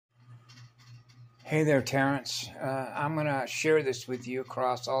Hey there, Terrence. I'm going to share this with you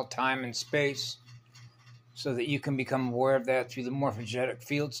across all time and space so that you can become aware of that through the morphogenetic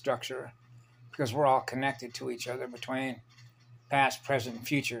field structure, because we're all connected to each other between past, present, and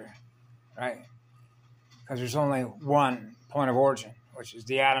future, right? Because there's only one point of origin, which is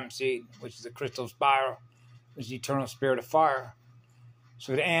the atom seed, which is the crystal spiral, which is the eternal spirit of fire.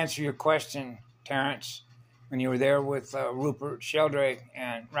 So to answer your question, Terrence, when you were there with Rupert Sheldrake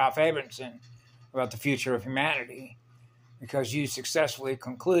and Ralph Abramson, about the future of humanity, because you successfully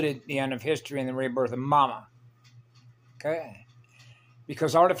concluded the end of history and the rebirth of Mama. Okay?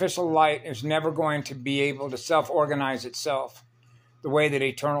 Because artificial light is never going to be able to self-organize itself the way that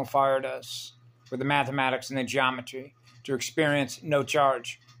eternal fire does, with the mathematics and the geometry, to experience no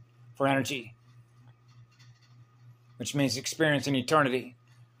charge for energy, which means experiencing eternity,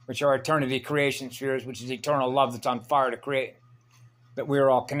 which are eternity creation spheres, which is eternal love that's on fire to create, that we're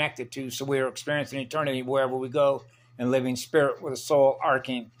all connected to. So we're experiencing eternity wherever we go, and living spirit with a soul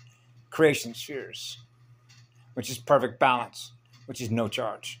arcing creation spheres, which is perfect balance, which is no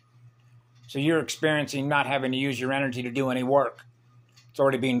charge. So you're experiencing not having to use your energy to do any work. It's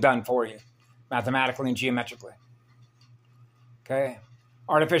already being done for you, mathematically and geometrically. Okay?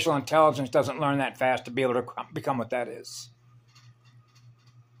 Artificial intelligence doesn't learn that fast to be able to become what that is.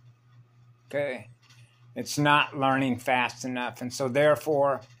 Okay? It's not learning fast enough, and so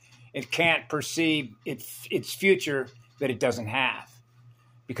therefore it can't perceive its future that it doesn't have,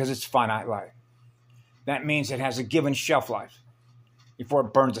 because it's finite life. That means it has a given shelf life before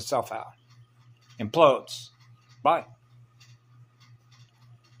it burns itself out, implodes. Bye.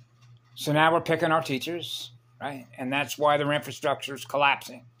 So now we're picking our teachers, right? And that's why their infrastructure is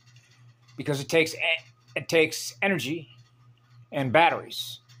collapsing, because it takes energy and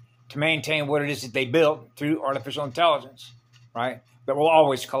batteries to maintain what it is that they built through artificial intelligence, right? That will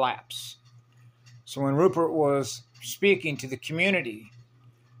always collapse. So when Rupert was speaking to the community,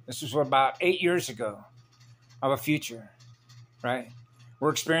 this was about 8 years ago, of a future, right? We're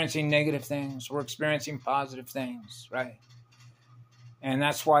experiencing negative things. We're experiencing positive things, right? And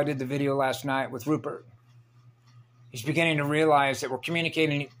that's why I did the video last night with Rupert. He's beginning to realize that we're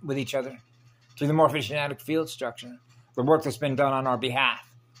communicating with each other through the morphogenetic field structure, the work that's been done on our behalf,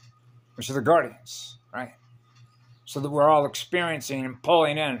 which are the guardians, right? So that we're all experiencing and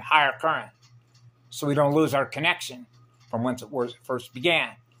pulling in higher current, so we don't lose our connection from whence it first began,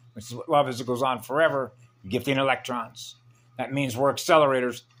 which is what love is. It goes on forever, gifting electrons. That means we're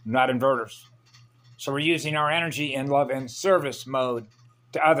accelerators, not inverters. So we're using our energy in love and service mode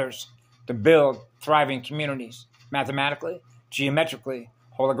to others to build thriving communities, mathematically, geometrically,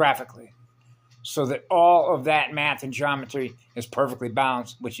 holographically, so that all of that math and geometry is perfectly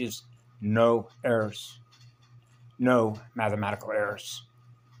balanced, which is no errors, no mathematical errors,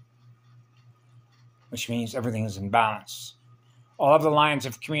 which means everything is in balance. All of the lines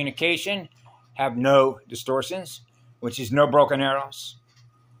of communication have no distortions, which is no broken arrows,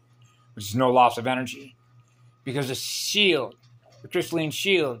 which is no loss of energy, because the shield, the crystalline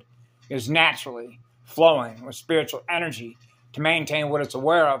shield, is naturally flowing with spiritual energy to maintain what it's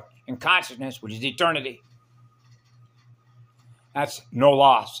aware of in consciousness, which is eternity. That's no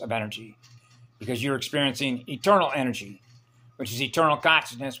loss of energy, because you're experiencing eternal energy, which is eternal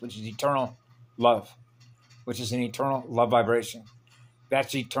consciousness, which is eternal love, which is an eternal love vibration.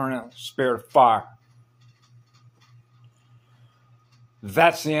 That's eternal spirit of fire.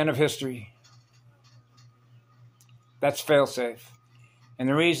 That's the end of history. That's failsafe. And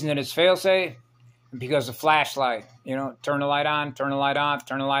the reason that it's failsafe is because the flashlight, turn the light on, turn the light off,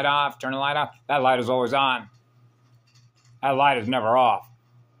 turn the light off, turn the light off. That light is always on. That light is never off.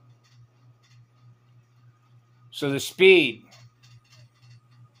 So the speed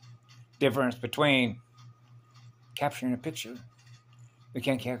difference between capturing a picture, we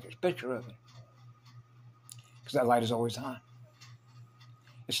can't capture a picture of it, because that light is always on.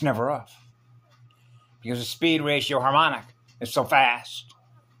 It's never off, because the speed ratio harmonic is so fast.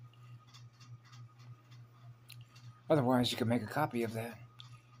 Otherwise, you could make a copy of that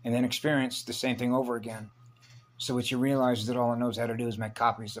and then experience the same thing over again. So what you realize is that all it knows how to do is make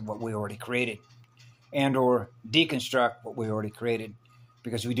copies of what we already created, and or deconstruct what we already created,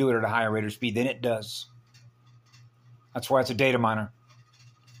 because we do it at a higher rate of speed than it does. That's why it's a data miner,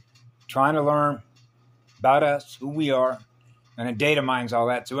 trying to learn about us, who we are, and it data mines all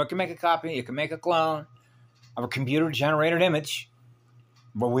that. So it can make a copy, it can make a clone of a computer-generated image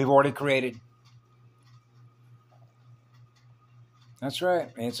of what we've already created. That's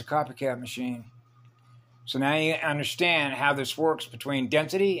right, it's a copycat machine. So now you understand how this works between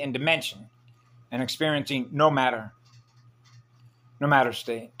density and dimension, and experiencing no matter. no matter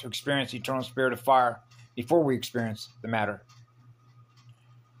state, to experience the eternal spirit of fire before we experience the matter.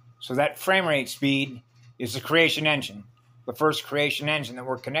 So that frame rate speed is the creation engine, the first creation engine that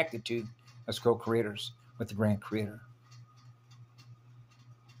we're connected to as co-creators with the Grand Creator.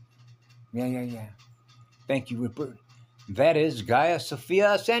 Yeah. Thank you, Rupert. That is Gaia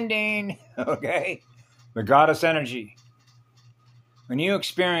Sophia ascending, okay? The goddess energy. When you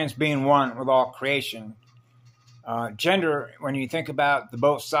experience being one with all creation, gender, when you think about the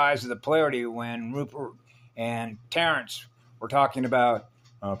both sides of the polarity, when Rupert and Terrence were talking about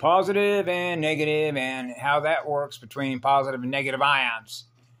positive and negative and how that works between positive and negative ions.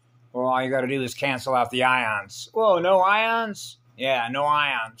 Well, all you got to do is cancel out the ions. Whoa, no ions? Yeah, no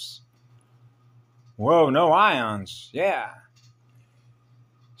ions. Whoa, no ions. Yeah.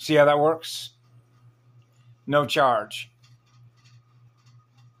 See how that works? No charge.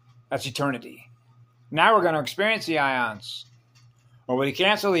 That's eternity. Now we're going to experience the ions. Well, we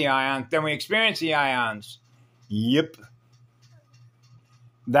cancel the ions, then we experience the ions. Yep.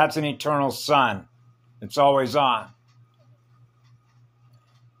 That's an eternal sun. It's always on.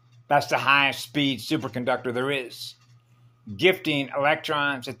 That's the highest speed superconductor there is. Gifting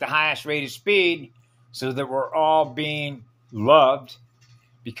electrons at the highest rate of speed so that we're all being loved,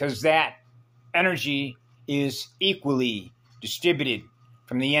 because that energy is equally distributed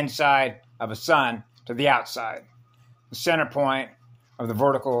from the inside of a sun to the outside, the center point of the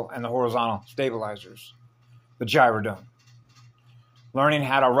vertical and the horizontal stabilizers, the gyrodome. Learning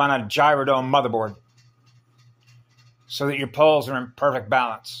how to run a gyrodome motherboard so that your poles are in perfect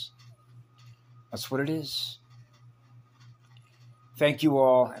balance. That's what it is. Thank you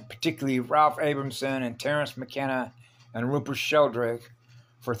all, and particularly Ralph Abramson and Terrence McKenna and Rupert Sheldrake,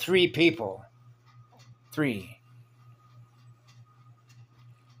 for 3 people. 3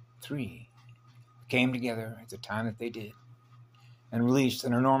 came together at the time that they did and released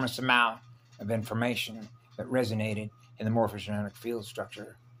an enormous amount of information that resonated in the morphogenetic field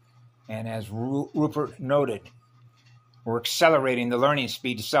structure. And as Rupert noted, we're accelerating the learning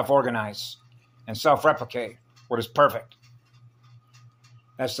speed to self-organize and self-replicate what is perfect.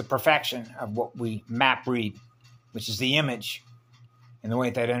 That's the perfection of what we map read, which is the image and the way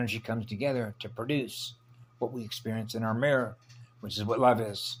that energy comes together to produce what we experience in our mirror, which is what love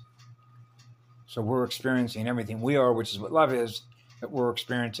is. So we're experiencing everything we are, which is what love is, that we're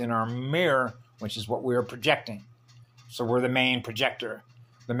experiencing in our mirror, which is what we are projecting. So we're the main projector,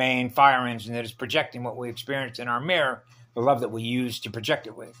 the main fire engine that is projecting what we experience in our mirror, the love that we use to project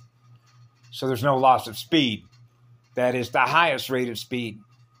it with. So there's no loss of speed. That is the highest rate of speed.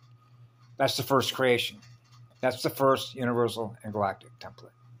 That's the first creation. That's the first universal and galactic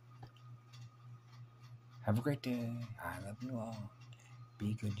template. Have a great day. I love you all.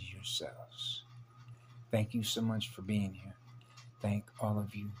 Be good to yourselves. Thank you so much for being here. Thank all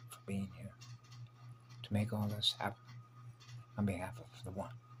of you for being here to make all this happen on behalf of the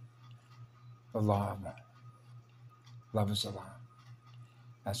one. The law of one. Love is the law.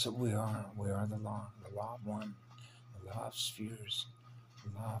 That's what we are. We are the law of one, the law of spheres,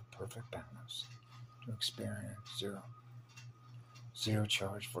 the law of perfect balance, to experience zero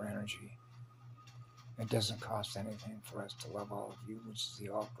charge for energy. It doesn't cost anything for us to love all of you, which is the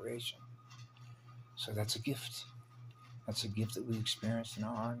all creation. So that's a gift. That's a gift that we experience in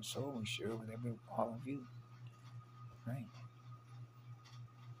our heart and soul. We share with all of you. Right?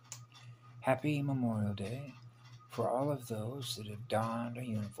 Happy Memorial Day for all of those that have donned a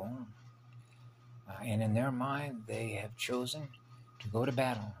uniform. And in their mind, they have chosen to go to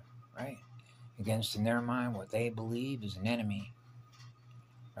battle, right? Against, in their mind, what they believe is an enemy,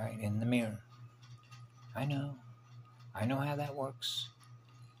 right? In the mirror. I know how that works.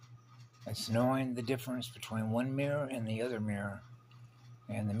 It's knowing the difference between one mirror and the other mirror,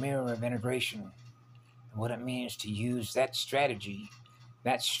 and the mirror of integration, and what it means to use that strategy,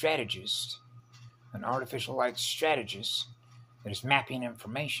 that strategist, an artificial light strategist that is mapping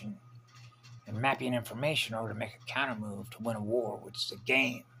information, and mapping information in order to make a counter move to win a war, which is a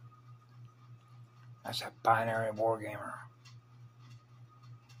game. That's a binary war gamer.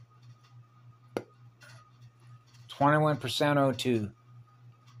 21% O2.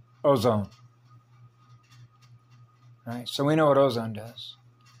 Ozone. Right? So we know what ozone does.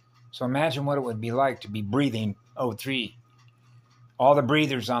 So imagine what it would be like to be breathing O3. All the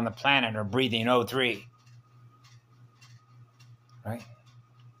breathers on the planet are breathing O3. Right?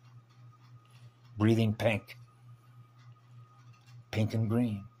 Breathing pink. Pink and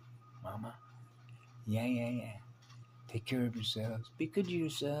green. Mama. Yeah. Take care of yourselves. Be good to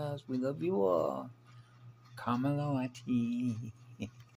yourselves. We love you all. Kamaloati.